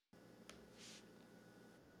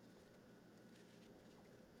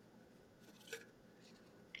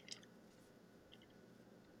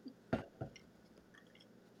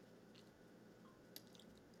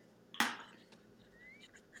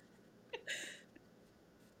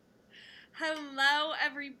Hello,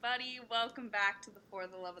 everybody. Welcome back to the For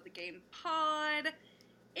the Love of the Game pod.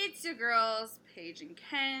 It's your girls, Paige and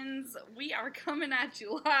Kenz. We are coming at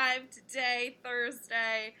you live today,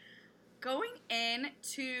 Thursday, going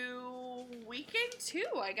into weekend 2,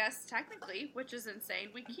 I guess, technically, which is insane.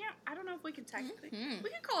 I don't know if we can technically, we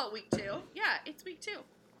can call it week 2. Yeah, it's week 2.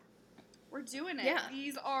 We're doing it. Yeah.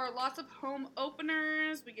 These are lots of home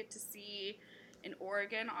openers. We get to see in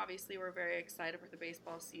Oregon. Obviously, we're very excited for the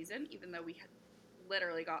baseball season, even though we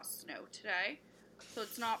literally got snow today. So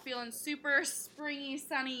it's not feeling super springy,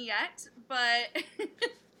 sunny yet, but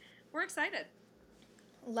we're excited.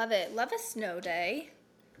 Love it. Love a snow day.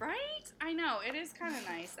 Right? I know. It is kind of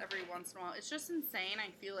nice every once in a while. It's just insane. I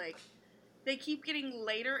feel like they keep getting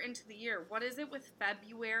later into the year. What is it with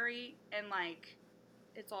February and, like,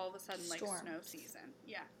 it's all of a sudden, like, Storms. snow season.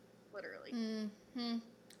 Yeah, literally. Mm-hmm.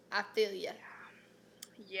 I feel ya.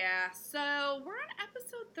 Yeah, so we're on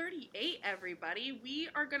episode 38, everybody. We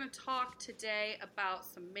are going to talk today about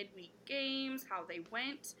some midweek games, how they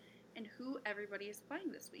went, and who everybody is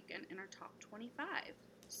playing this weekend in our top 25.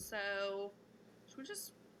 So, should we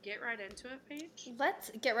just get right into it, Paige?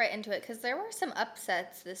 Let's get right into it, because there were some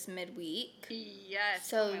upsets this midweek. Yes.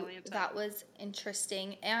 So that was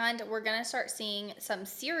interesting. And we're going to start seeing some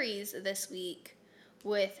series this week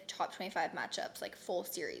with top 25 matchups, like full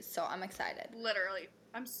series. So I'm excited. Literally.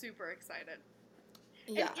 I'm super excited.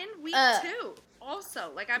 Yeah. And in week 2,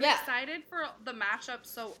 also. Like, I'm excited for the matchup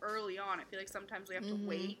so early on. I feel like sometimes we have to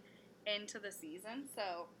wait into the season,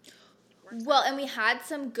 so... Well, and we had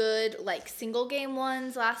some good, like, single game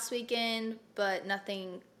ones last weekend, but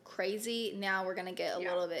nothing crazy. Now we're going to get a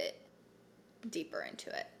little bit deeper into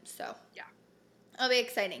it. So, yeah. It'll be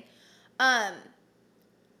exciting.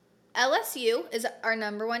 LSU is our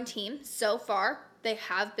number one team so far. They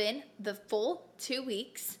have been the full 2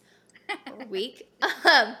 weeks.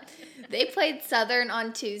 They played Southern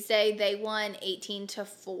on Tuesday. They won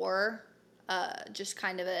 18-4. Just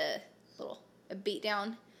kind of a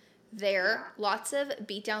beatdown there. Yeah. Lots of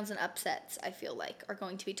beatdowns and upsets, I feel like, are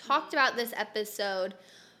going to be talked about this episode.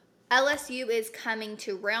 LSU is coming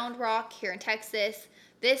to Round Rock here in Texas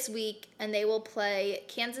this week, and they will play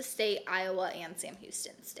Kansas State, Iowa, and Sam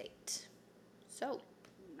Houston State. So...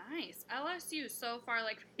 Nice. LSU so far,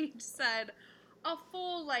 like Paige said, a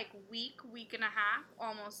full week and a half,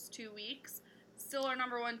 almost 2 weeks. Still our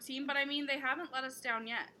number one team, but I mean they haven't let us down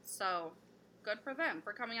yet. So good for them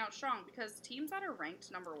for coming out strong, because teams that are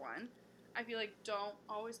ranked number one, I feel like don't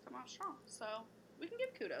always come out strong. So we can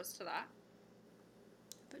give kudos to that.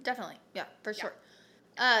 Definitely, yeah, for sure.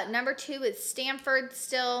 Number 2 is Stanford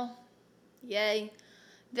still. Yay.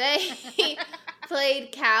 They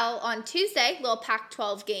played Cal on Tuesday, little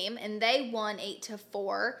Pac-12 game, and they won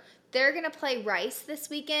 8-4. They're going to play Rice this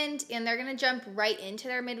weekend, and they're going to jump right into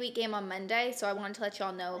their midweek game on Monday, so I wanted to let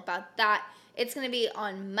y'all know about that. It's going to be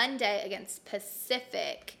on Monday against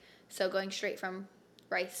Pacific, so going straight from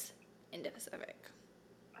Rice into Pacific.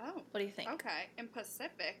 Oh. What do you think? Okay, and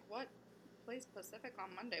Pacific, what plays Pacific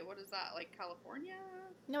on Monday? What is that, like California?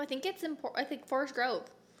 No, I think it's I think Forest Grove.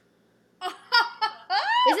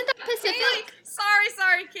 Isn't that Pacific? Kaylee,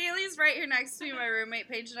 sorry. Kaylee's right here next to me, my roommate,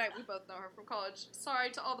 Paige and I. We both know her from college.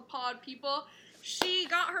 Sorry to all the pod people. She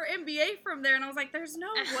got her MBA from there, and I was like, there's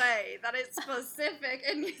no way that it's Pacific.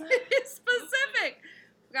 And it's Pacific.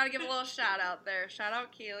 We got to give a little shout out there. Shout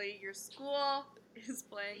out, Kaylee. Your school is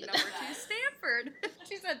playing number 2 Stanford.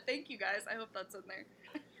 She said, thank you, guys. I hope that's in there.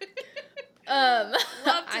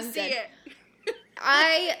 Love to see it.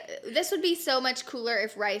 This would be so much cooler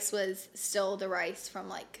if Rice was still the Rice from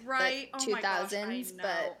the 2000s.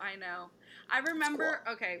 I know. I remember,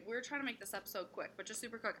 okay, we were trying to make this episode quick, but just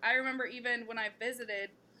super quick. I remember even when I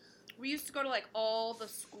visited, we used to go to all the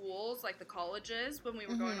schools, the colleges, when we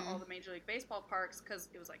were going to all the Major League Baseball parks, because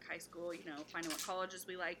it was high school, finding what colleges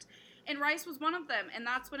we liked. And Rice was one of them, and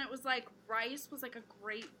that's when it was Rice was a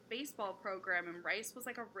great baseball program, and Rice was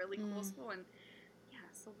a really cool school, and yeah,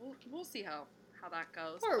 so we'll see how that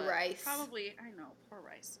goes. Poor Rice. Probably, I know, poor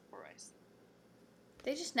Rice.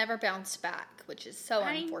 They just never bounced back, which is so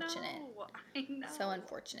unfortunate. I know. So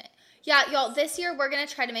unfortunate. Yeah, y'all, this year we're going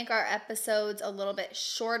to try to make our episodes a little bit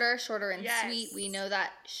shorter and sweet. We know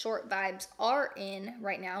that short vibes are in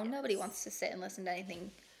right now. Yes. Nobody wants to sit and listen to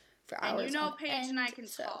anything for hours. And Paige and I can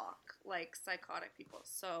talk like psychotic people.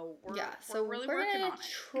 So we're really we're working gonna on it.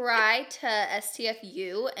 Try to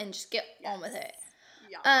STFU and just get on with it.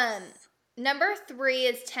 Yes. Number 3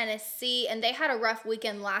 is Tennessee, and they had a rough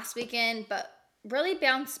weekend last weekend, but really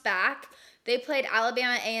bounced back. They played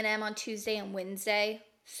Alabama A&M on Tuesday and Wednesday,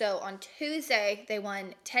 So on Tuesday, they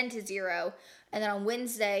won 10-0. And then on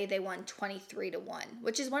Wednesday, they won 23-1,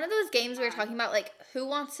 which is one of those games we were talking about. Like, who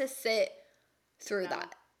wants to sit through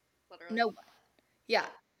that? Literally. No one. Yeah.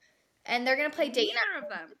 And they're going to play Dayton Neither of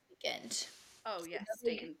them. this weekend. Oh, yes,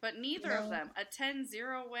 Dayton. But neither of them. A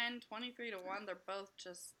 10-0 win, 23-1, they're both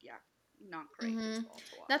just, not great baseball to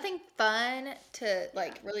watch. Nothing fun to,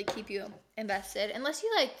 really keep you invested. Unless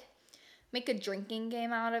you, make a drinking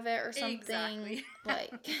game out of it or something. Exactly.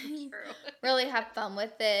 Really have fun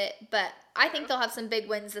with it. But I think they'll have some big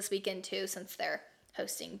wins this weekend, too, since they're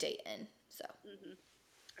hosting Dayton. So.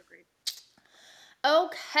 Agreed.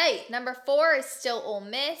 Okay, number 4 is still Ole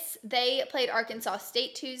Miss. They played Arkansas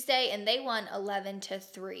State Tuesday, and they won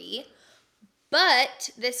 11-3.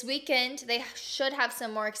 But this weekend, they should have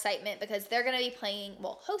some more excitement because they're going to be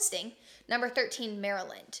hosting number 13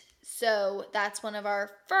 Maryland. So that's one of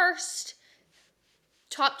our first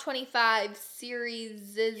top 25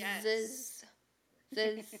 series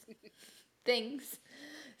things.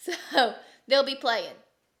 So they'll be playing.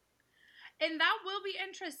 And that will be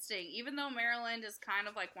interesting, even though Maryland is kind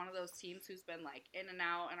of like one of those teams who's been in and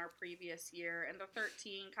out in our previous year, and they're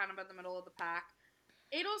 13, kind of in the middle of the pack.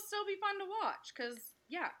 It'll still be fun to watch because,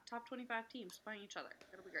 top 25 teams playing each other.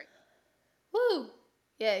 It'll be great. Woo!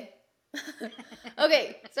 Yay.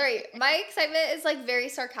 Okay, sorry. My excitement is very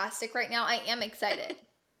sarcastic right now. I am excited.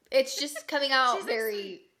 It's just coming out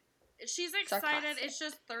She's excited. sarcastic. It's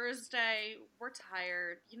just Thursday. We're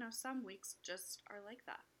tired. Some weeks just are like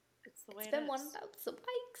that. It's the way It's been is. one of those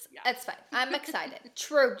weeks. Yeah. It's fine. I'm excited.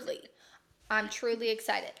 Truly. I'm truly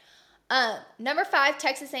excited. Number 5,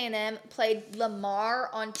 Texas A&M played Lamar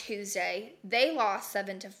on Tuesday. They lost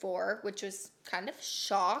 7-4, which was kind of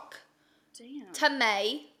shock. Damn. To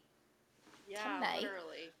May. Yeah,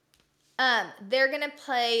 literally. They're gonna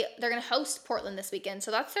host Portland this weekend,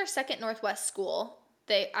 so that's their second Northwest school.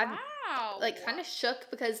 I'm kind of shook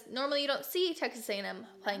because normally you don't see Texas A&M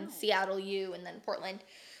playing Seattle U and then Portland.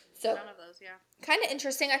 So none of those, kind of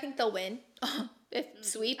interesting. I think they'll win.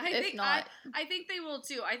 If not. I think they will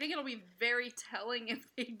too. I think it'll be very telling if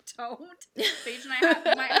they don't. Paige and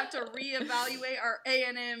I might have to reevaluate our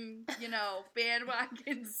A&M,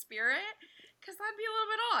 bandwagon spirit. Because that'd be a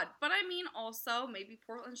little bit odd. But I mean, also, maybe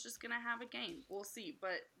Portland's just going to have a game. We'll see.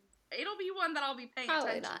 But it'll be one that I'll be paying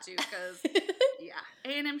attention to. Because,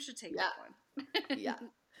 A&M should take that one. Yeah.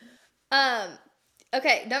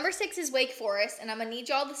 Okay, number 6 is Wake Forest. And I'm going to need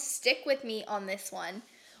y'all to stick with me on this one.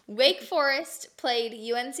 Wake Forest played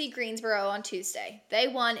UNC Greensboro on Tuesday. They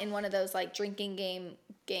won in one of those, drinking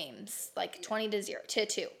games.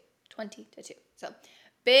 20-2. 20-2. So,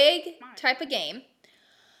 big type of game.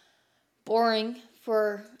 Boring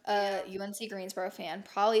for a UNC Greensboro fan.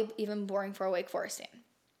 Probably even boring for a Wake Forest fan.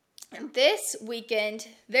 And this weekend,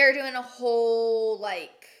 they're doing a whole,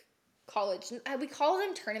 college. We call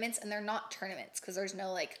them tournaments, and they're not tournaments because there's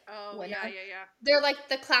no, winner. Yeah. They're,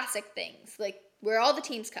 the classic things, where all the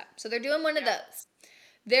teams come. So they're doing one of those.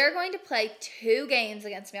 They're going to play 2 games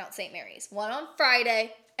against Mount St. Mary's. One on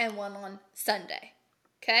Friday and one on Sunday.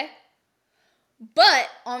 Okay? But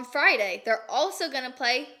on Friday, they're also going to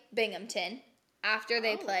play Binghamton after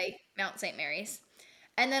they play Mount St. Mary's.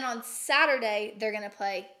 And then on Saturday, they're going to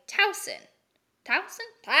play Towson. Towson?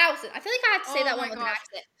 I feel like I have to say that one with an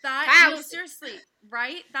accent. No, seriously,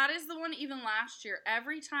 right? That is the one even last year.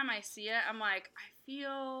 Every time I see it, I'm like, I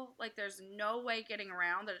feel like there's no way getting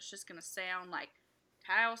around that it's just going to sound like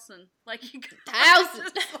Towson.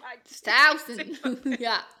 Towson.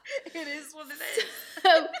 Yeah. It is what it is.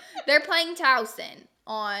 So they're playing Towson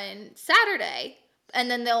on Saturday. And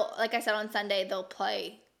then they'll, like I said, on Sunday, they'll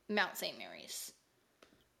play Mount St. Mary's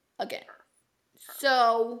again.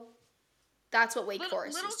 So that's what Wake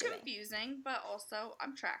Forest is doing. Little confusing, but also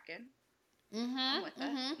I'm tracking. I'm with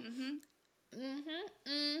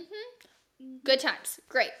it. Good times.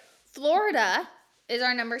 Great. Florida is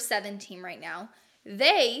our number 7 team right now.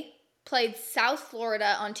 They played South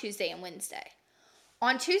Florida on Tuesday and Wednesday.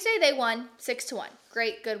 On Tuesday, they won 6-1.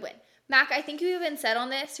 Great, good win. Mac, I think you even said on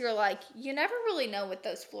this, you're like, you never really know with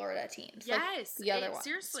those Florida teams. Yes. The other ones.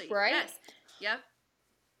 Seriously. Right? Yes. Yep.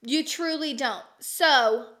 You truly don't.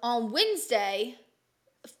 So, on Wednesday,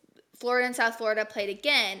 Florida and South Florida played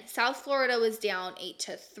again. South Florida was down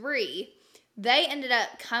 8-3. They ended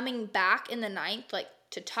up coming back in the 9th,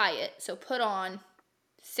 to tie it. So, put on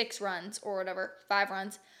 6 runs or whatever, 5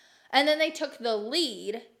 runs. And then they took the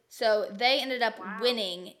lead. So, they ended up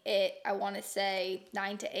winning it, I want to say,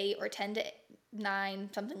 9-8 or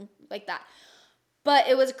 10-9, something like that. But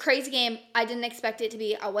it was a crazy game. I didn't expect it to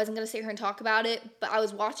be. I wasn't going to sit here and talk about it. But I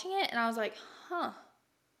was watching it, and I was like, huh.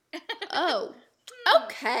 Oh.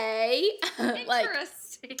 Okay. Like,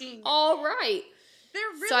 interesting. all right. There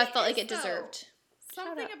really So I felt is, like it deserved.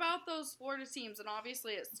 Something about those Florida teams, and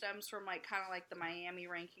obviously it stems from like kind of like the Miami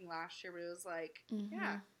ranking last year, but it was like,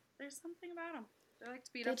 yeah, there's something about them. They like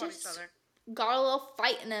to beat up on each other. Got a little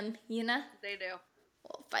fight in them, you know? They do. A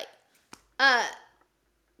little fight.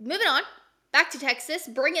 Moving on. Back to Texas.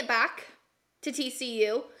 Bring it back to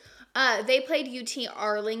TCU. They played UT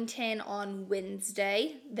Arlington on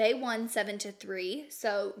Wednesday. They won 7-3,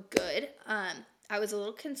 so good. I was a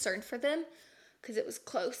little concerned for them because it was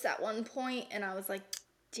close at one point, and I was like,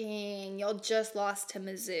 dang, y'all just lost to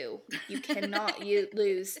Mizzou. You cannot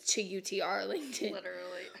lose to UT Arlington.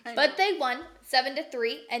 Literally. But they won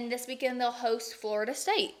 7-3, and this weekend they'll host Florida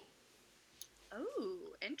State. Oh,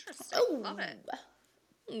 interesting. Love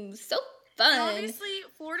it. So fun. And obviously,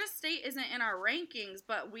 Florida State isn't in our rankings,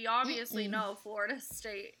 but we obviously know Florida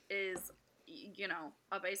State is, you know,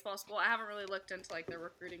 a baseball school. I haven't really looked into like their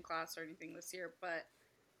recruiting class or anything this year, but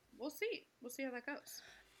we'll see. We'll see how that goes.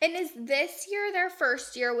 And is this year their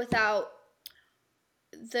first year without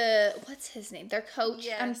what's his name? Their coach?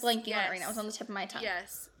 Yes, I'm blanking on it right now. It was on the tip of my tongue.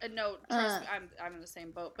 Yes. No, trust me, I'm in the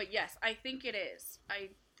same boat. But yes, I think it is. I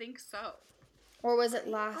think so. Or was it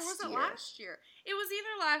last year? Or was it last year? It was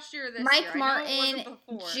either last year or this Mike year. Martin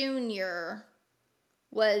Jr.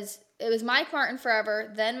 It was Mike Martin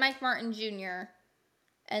forever, then Mike Martin Jr.,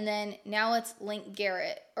 and then now it's Link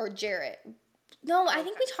Jarrett. No, I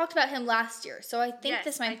think we talked about him last year, so I think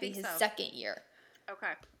this might be his second year.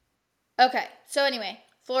 Okay. So anyway,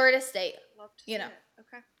 Florida State. Love to see it.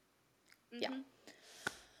 Okay. Yeah.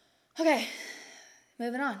 Okay.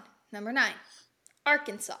 Moving on. Number 9.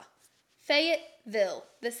 Arkansas. Fayetteville.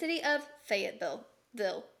 The city of Fayetteville.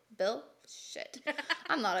 Bill? Shit.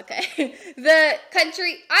 I'm not okay. I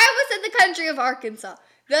almost said the country of Arkansas.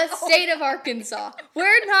 The state of Arkansas.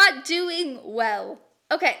 We're not doing well.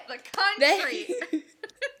 Okay. The country.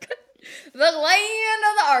 The land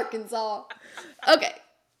of the Arkansas. Okay.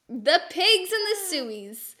 The Pigs and the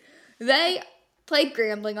Sueys. They played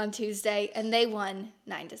Grambling on Tuesday, and they won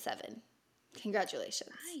 9-7.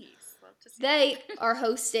 Congratulations. Nice. Love to see They are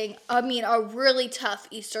hosting, a really tough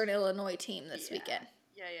Eastern Illinois team this weekend.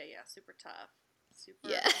 Yeah. Super tough. Super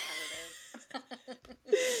competitive.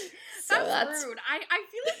 That's rude. I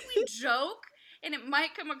feel like we joke, and it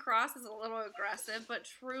might come across as a little aggressive, but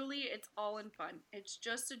truly, it's all in fun. It's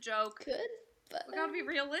just a joke. Good, but we gotta be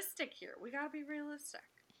realistic here.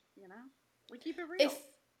 You know? We keep it real.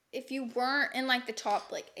 If you weren't in, like, the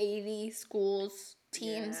top, 80 schools,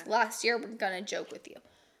 teams last year, we're gonna joke with you.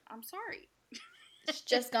 I'm sorry. It's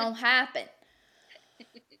just gonna happen.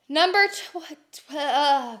 Number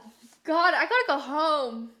God, I gotta go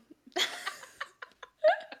home.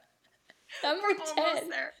 Number 10. Almost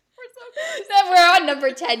there. We're so close. No, we're on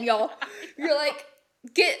number 10, y'all. You're like,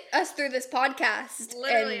 get us through this podcast.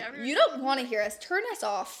 Literally. And you don't want to hear us. Turn us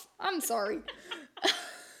off. I'm sorry.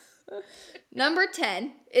 Number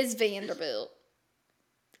 10 is Vanderbilt.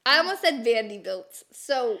 I almost said Vanderbilt.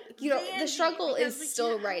 So, the struggle is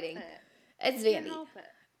still writing. It's Vandy.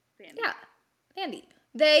 Yeah, Vandy.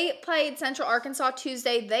 They played Central Arkansas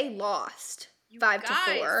Tuesday. They lost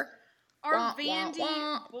 5-4. Our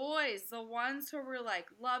Vandy boys, the ones who were like,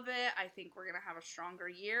 love it. I think we're going to have a stronger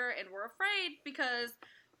year. And we're afraid because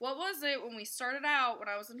what was it when we started out when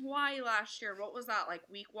I was in Hawaii last year? What was that? Like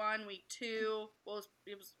week 1, week 2? Well,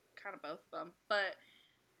 it was kind of both of them. But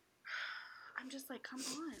I'm just like, come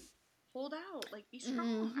on. Hold out. Like, be strong. I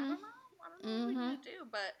don't know what we're going to do.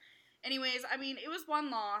 But anyways, it was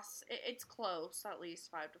one loss. It's close, at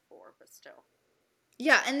least 5-4, but still.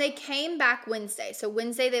 Yeah, and they came back Wednesday. So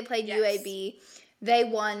Wednesday they played UAB. They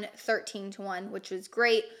won 13-1, which was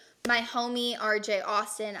great. My homie, RJ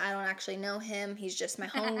Austin, I don't actually know him. He's just my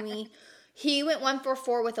homie. He went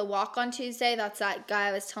 1-for-4 with a walk on Tuesday. That's that guy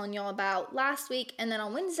I was telling y'all about last week. And then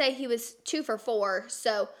on Wednesday, he was 2-for-4.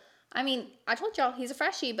 So, I told y'all he's a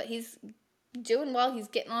freshie, but he's doing well. He's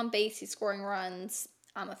getting on base. He's scoring runs.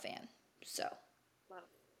 I'm a fan. So,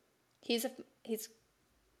 he's a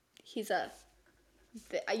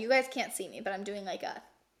you guys can't see me, but I'm doing like a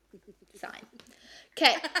sign.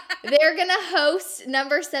 Okay, they're going to host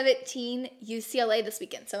number 17 UCLA this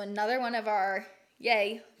weekend. So another one of our,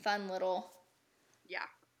 fun little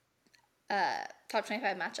top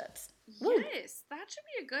 25 matchups. Woo. Yes, that should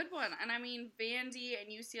be a good one. And Vandy and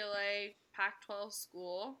UCLA, Pac-12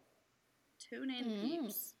 school. Tune in,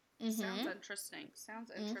 peeps. Sounds interesting.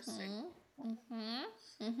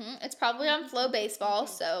 It's probably on Flow Baseball,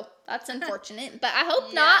 so that's unfortunate, but I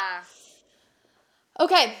hope not.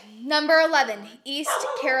 Okay, number 11, East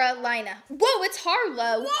Carolina. Whoa, it's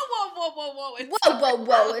Harlow. Whoa.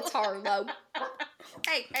 Whoa, it's Harlow.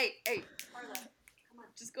 Hey. Marla, come on.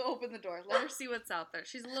 Just go open the door. Let her see what's out there.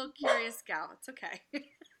 She's a little curious gal. It's okay.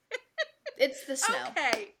 It's the snow.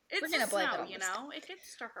 Okay. It's We're gonna the blame snow, it on you the snow. know? It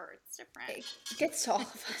gets to her. It's different. It gets to all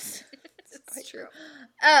of us. It's true.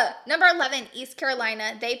 Number 11, East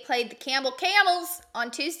Carolina. They played the Campbell Camels on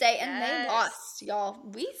Tuesday, and they lost, y'all.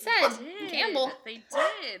 We said Campbell. They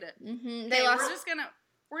did. Mm-hmm. They lost.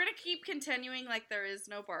 We're gonna keep continuing like there is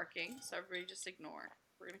no barking, so everybody just ignore.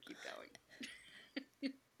 We're gonna keep going.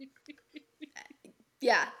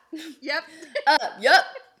 Yeah. Yep. Yep.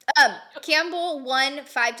 Campbell won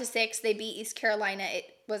 5-6. They beat East Carolina. It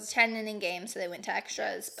was a 10-inning game, so they went to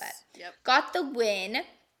extras, but got the win.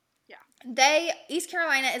 Yeah. East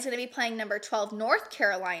Carolina is going to be playing number 12 North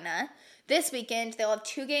Carolina this weekend. They'll have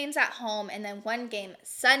 2 games at home and then 1 game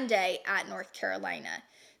Sunday at North Carolina.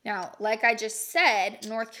 Now, like I just said,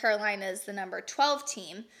 North Carolina is the number 12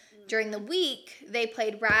 team. During the week, they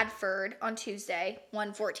played Radford on Tuesday,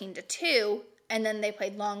 won 14-2, and then they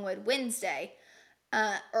played Longwood Wednesday.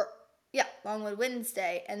 Longwood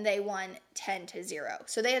Wednesday, and they won 10-0.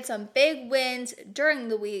 So they had some big wins during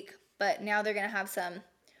the week, but now they're going to have some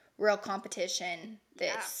real competition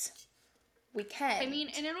this weekend. I mean,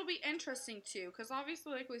 and it'll be interesting, too, because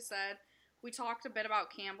obviously, like we said, we talked a bit about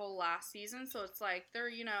Campbell last season, so it's like they're,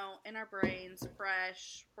 in our brains,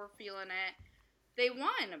 fresh, we're feeling it. They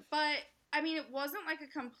won, but, I mean, it wasn't like a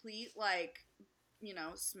complete,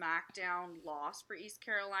 smackdown loss for East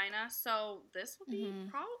Carolina. So this will be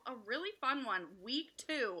probably a really fun one. Week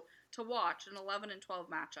 2 to watch an 11 and 12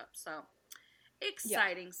 matchup. So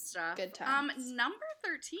exciting stuff. Good times. Number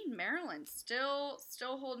 13, Maryland, still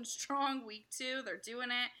holding strong. Week 2, they're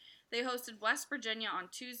doing it. They hosted West Virginia on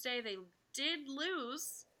Tuesday. They did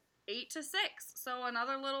lose 8-6. So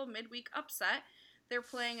another little midweek upset. They're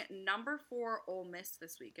playing number 4 Ole Miss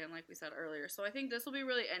this weekend, like we said earlier. So I think this will be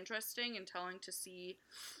really interesting and telling to see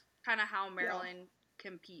kind of how Maryland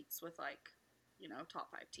competes with, top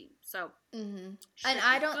 5 teams. So, and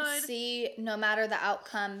I don't see, no matter the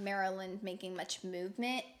outcome, Maryland making much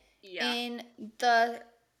movement in the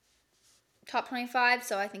top 25.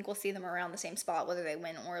 So I think we'll see them around the same spot, whether they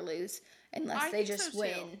win or lose, unless they just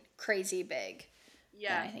win crazy big.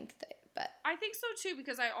 Yeah, I think I think so too,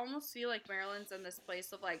 because I almost feel like Maryland's in this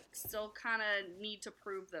place of still kind of need to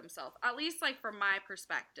prove themselves, at least from my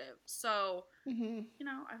perspective. So,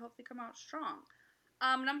 I hope they come out strong.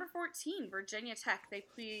 Number 14, Virginia Tech. They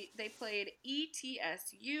played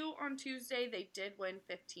ETSU on Tuesday. They did win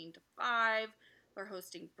 15-5. They're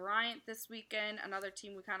hosting Bryant this weekend, another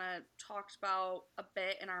team we kind of talked about a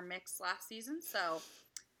bit in our mix last season. So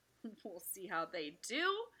we'll see how they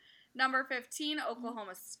do. Number 15,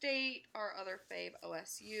 Oklahoma State, our other fave,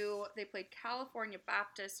 OSU. They played California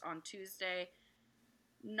Baptist on Tuesday.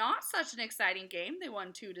 Not such an exciting game. They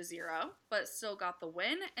won 2-0, but still got the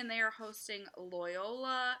win. And they are hosting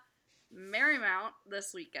Loyola Marymount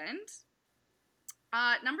this weekend.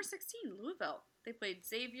 Number 16, Louisville. They played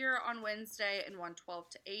Xavier on Wednesday and won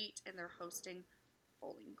 12-8, and they're hosting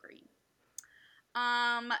Bowling Green.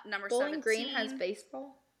 Number Bowling 17. Green has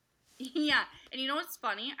baseball? Yeah, and you know what's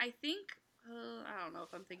funny? I think, I don't know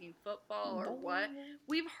if I'm thinking football or what.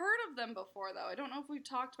 We've heard of them before, though. I don't know if we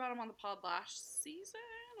talked about them on the pod last season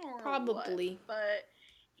or probably. What. But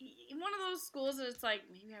one of those schools that it's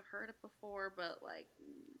maybe I've heard it before, but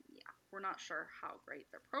we're not sure how great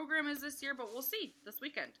their program is this year, but we'll see this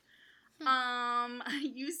weekend.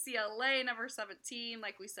 UCLA, number 17,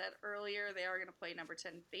 like we said earlier, they are going to play number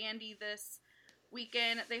 10 Vandy this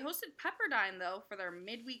weekend. They hosted Pepperdine, though, for their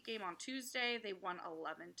midweek game on Tuesday. They won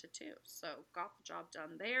 11-2, so got the job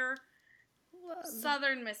done there.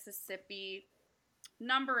 Southern Mississippi,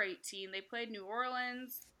 number 18. They played New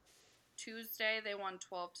Orleans Tuesday. They won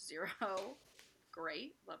 12-0.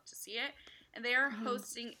 Great. Love to see it. And they are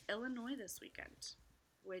hosting Illinois this weekend,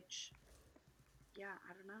 which,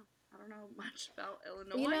 I don't know. I don't know much about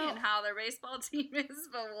Illinois and how their baseball team is,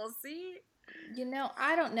 but we'll see.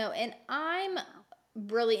 I don't know. And I'm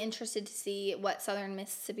really interested to see what Southern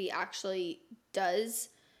Mississippi actually does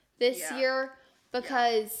this year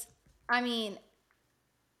because, I mean,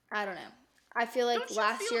 I don't know. I feel like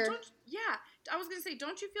last year... I was going to say,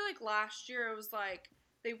 don't you feel like last year it was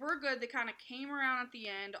they were good. They kind of came around at the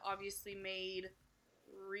end, obviously made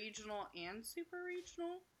regional and super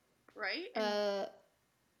regional, right?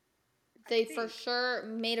 They for sure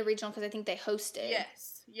made a regional because I think they hosted.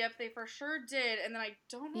 Yes. Yep, they for sure did. And then I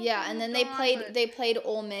don't know. Yeah, and then they played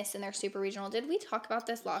Ole Miss in their super regional. Did we talk about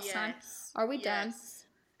this last time? Are we done?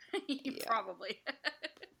 Probably.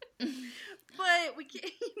 But we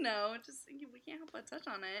can't, we can't help but touch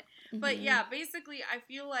on it. Mm-hmm. But basically, I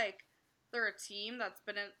feel like they're a team that's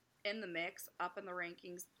been in the mix, up in the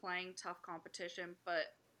rankings, playing tough competition, but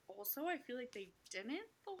also I feel like they didn't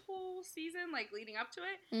the whole season, like, leading up to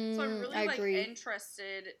it. So I'm really, like, agree.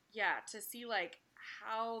 interested, to see, like,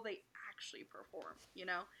 how they actually perform,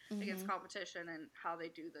 against competition and how they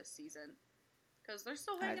do this season. Because they're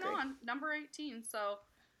still hanging on, number 18, so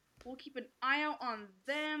we'll keep an eye out on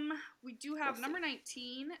them. We do have number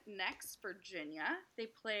 19 next, Virginia. They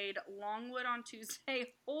played Longwood on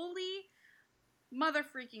Tuesday. Holy mother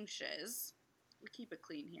freaking shiz. We keep it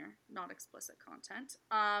clean here, not explicit content.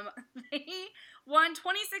 They won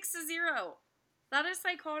 26-0. That is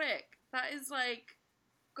psychotic. That is like,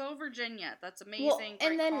 go Virginia. That's amazing. Well,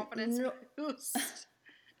 great confidence boost.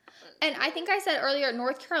 And I think I said earlier,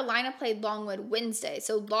 North Carolina played Longwood Wednesday.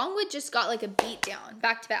 So Longwood just got like a beat down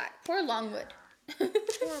back to back. Poor Longwood.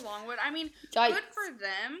 Poor Longwood. I mean, good for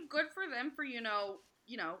them. Good for them for,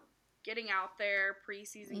 getting out there,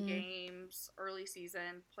 preseason games, early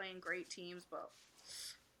season, playing great teams. But,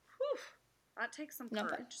 that takes some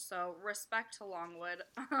courage. So, respect to Longwood.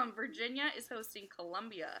 Virginia is hosting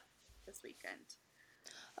Columbia this weekend.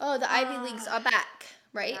 Oh, the Ivy Leagues are back,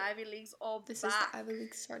 right? The Ivy Leagues back. This is the Ivy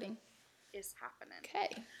League starting. Is happening.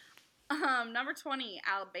 Okay. Number 20,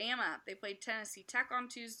 Alabama. They played Tennessee Tech on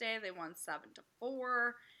Tuesday. They won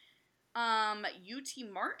 7-4.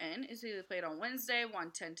 UT Martin is who they played on Wednesday.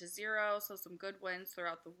 Won 10-0. So some good wins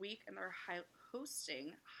throughout the week, and they're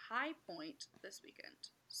hosting High Point this weekend.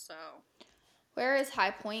 So. Where is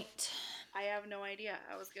High Point? I have no idea.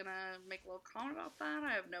 I was gonna make a little comment about that.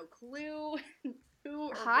 I have no clue. Who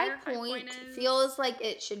or High Point is. Feels like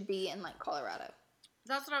it should be in like Colorado.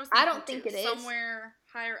 That's what I was thinking. I don't think it is. Somewhere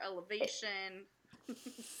higher elevation.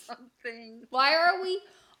 Something. Why are we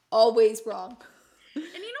always wrong? And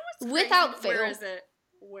you know what's without crazy? fail. Where is it?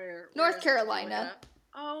 Where North Carolina.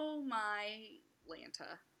 Oh my Lanta.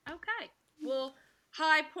 Okay. Well,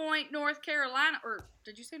 High Point, North Carolina, or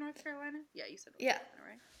did you say North Carolina? Yeah, you said North Carolina,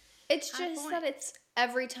 right? It's just that it's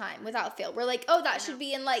every time without fail. We're like, oh, that should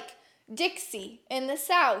be in like Dixie in the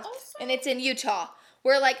South, and it's in Utah.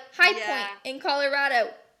 We're like High Point in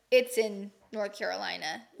Colorado. It's in North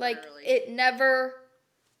Carolina. Like it never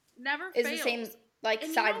is fails. the same like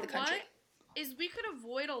and side of the country. Is we could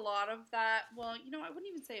avoid a lot of that. Well, I wouldn't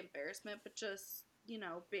even say embarrassment, but just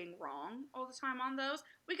being wrong all the time on those.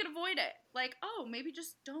 We could avoid it. Like, oh, maybe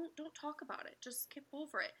just don't talk about it. Just skip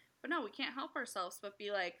over it. But no, we can't help ourselves but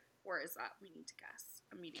be like, where is that? We need to guess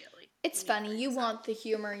immediately. It's funny. You want the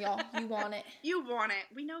humor, y'all. You want it. You want it.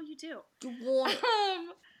 We know you do. You want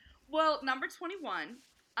it. Well, number 21,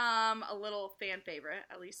 a little fan favorite.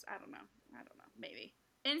 At least, I don't know. Maybe.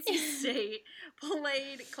 NC State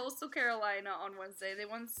played Coastal Carolina on Wednesday. They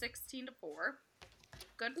won 16-4.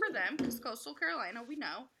 Good for them, because Coastal Carolina, we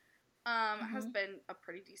know, has been a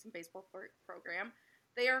pretty decent baseball program.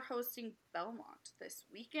 They are hosting Belmont this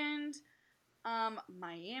weekend.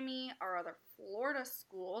 Miami, our other Florida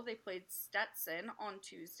school, they played Stetson on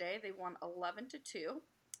Tuesday. They won 11-2.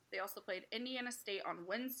 They also played Indiana State on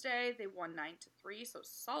Wednesday. They won 9-3, so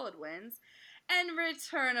solid wins. And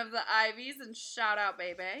return of the Ivies, and shout out,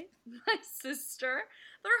 baby, my sister.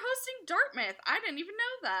 They're hosting Dartmouth. I didn't even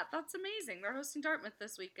know that. That's amazing. They're hosting Dartmouth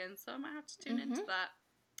this weekend, so I might have to tune into that.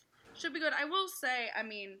 Should be good. I will say,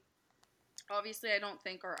 obviously I don't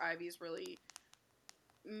think our Ivies really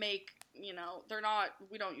make, they're not,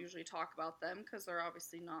 we don't usually talk about them because they're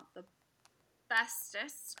obviously not the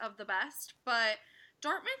bestest of the best, but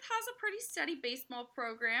Dartmouth has a pretty steady baseball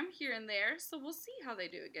program here and there, so we'll see how they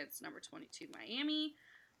do against number 22 Miami.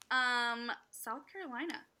 South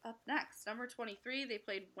Carolina up next. Number 23, they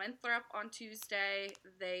played Winthrop on Tuesday.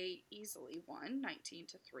 They easily won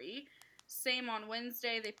 19-3. Same on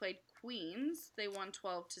Wednesday, they played Queens. They won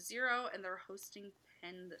 12-0, and they're hosting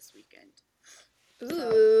Penn this weekend. Ooh.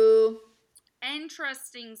 So,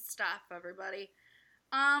 interesting stuff, everybody.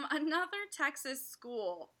 Another Texas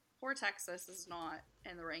school. Poor Texas is not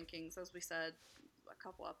in the rankings, as we said a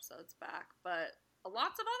couple episodes back. But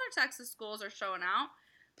lots of other Texas schools are showing out.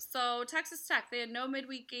 So, Texas Tech, they had no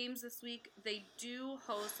midweek games this week. They do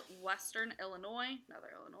host Western Illinois, another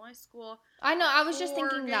Illinois school. I know, I was just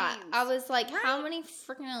thinking that. I was like, how many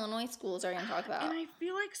freaking Illinois schools are you going to talk about? And I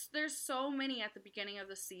feel like there's so many at the beginning of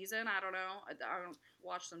the season. I don't know. I don't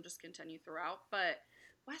watch them just continue throughout. But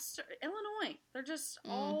Western Illinois, they're just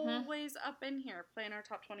always up in here playing our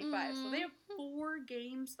top 25. So they have 4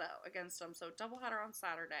 games, though, against them. So doubleheader on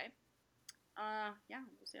Saturday.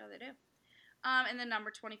 We'll see how they do. And then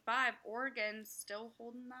number 25, Oregon, still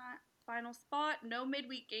holding that final spot. No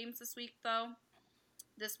midweek games this week, though.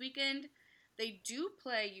 This weekend, They do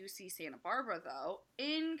play UC Santa Barbara, though,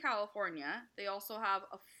 in California. They also have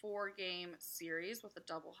a 4-game series with a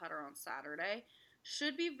doubleheader on Saturday.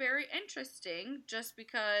 Should be very interesting just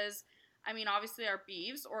because, I mean, obviously our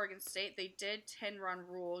Beavs, Oregon State, they did 10-run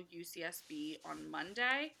rule UCSB on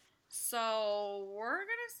Monday. So we're going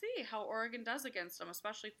to see how Oregon does against them,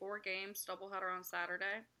 especially 4 games, doubleheader on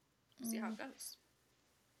Saturday. See how it goes.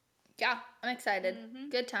 Yeah, I'm excited. Mm-hmm.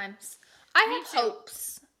 Good times. I Me have too.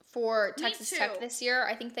 hopes for Texas Tech this year.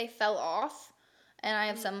 I think they fell off, and I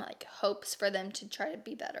have some hopes for them to try to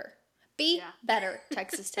be better. Better,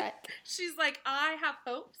 Texas Tech. She's like, I have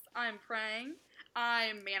hopes. I'm praying.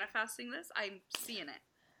 I'm manifesting this. I'm seeing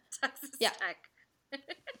it. Texas Tech.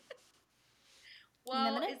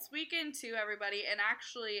 Well, it's weekend 2, everybody, and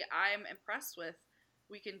actually, I'm impressed with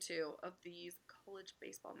weekend 2 of these college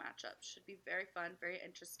baseball matchups. Should be very fun, very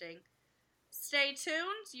interesting. Stay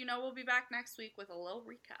tuned. You know we'll be back next week with a little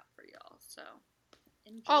recap for y'all. So,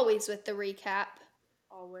 enjoy. Always with the recap.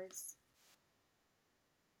 Always.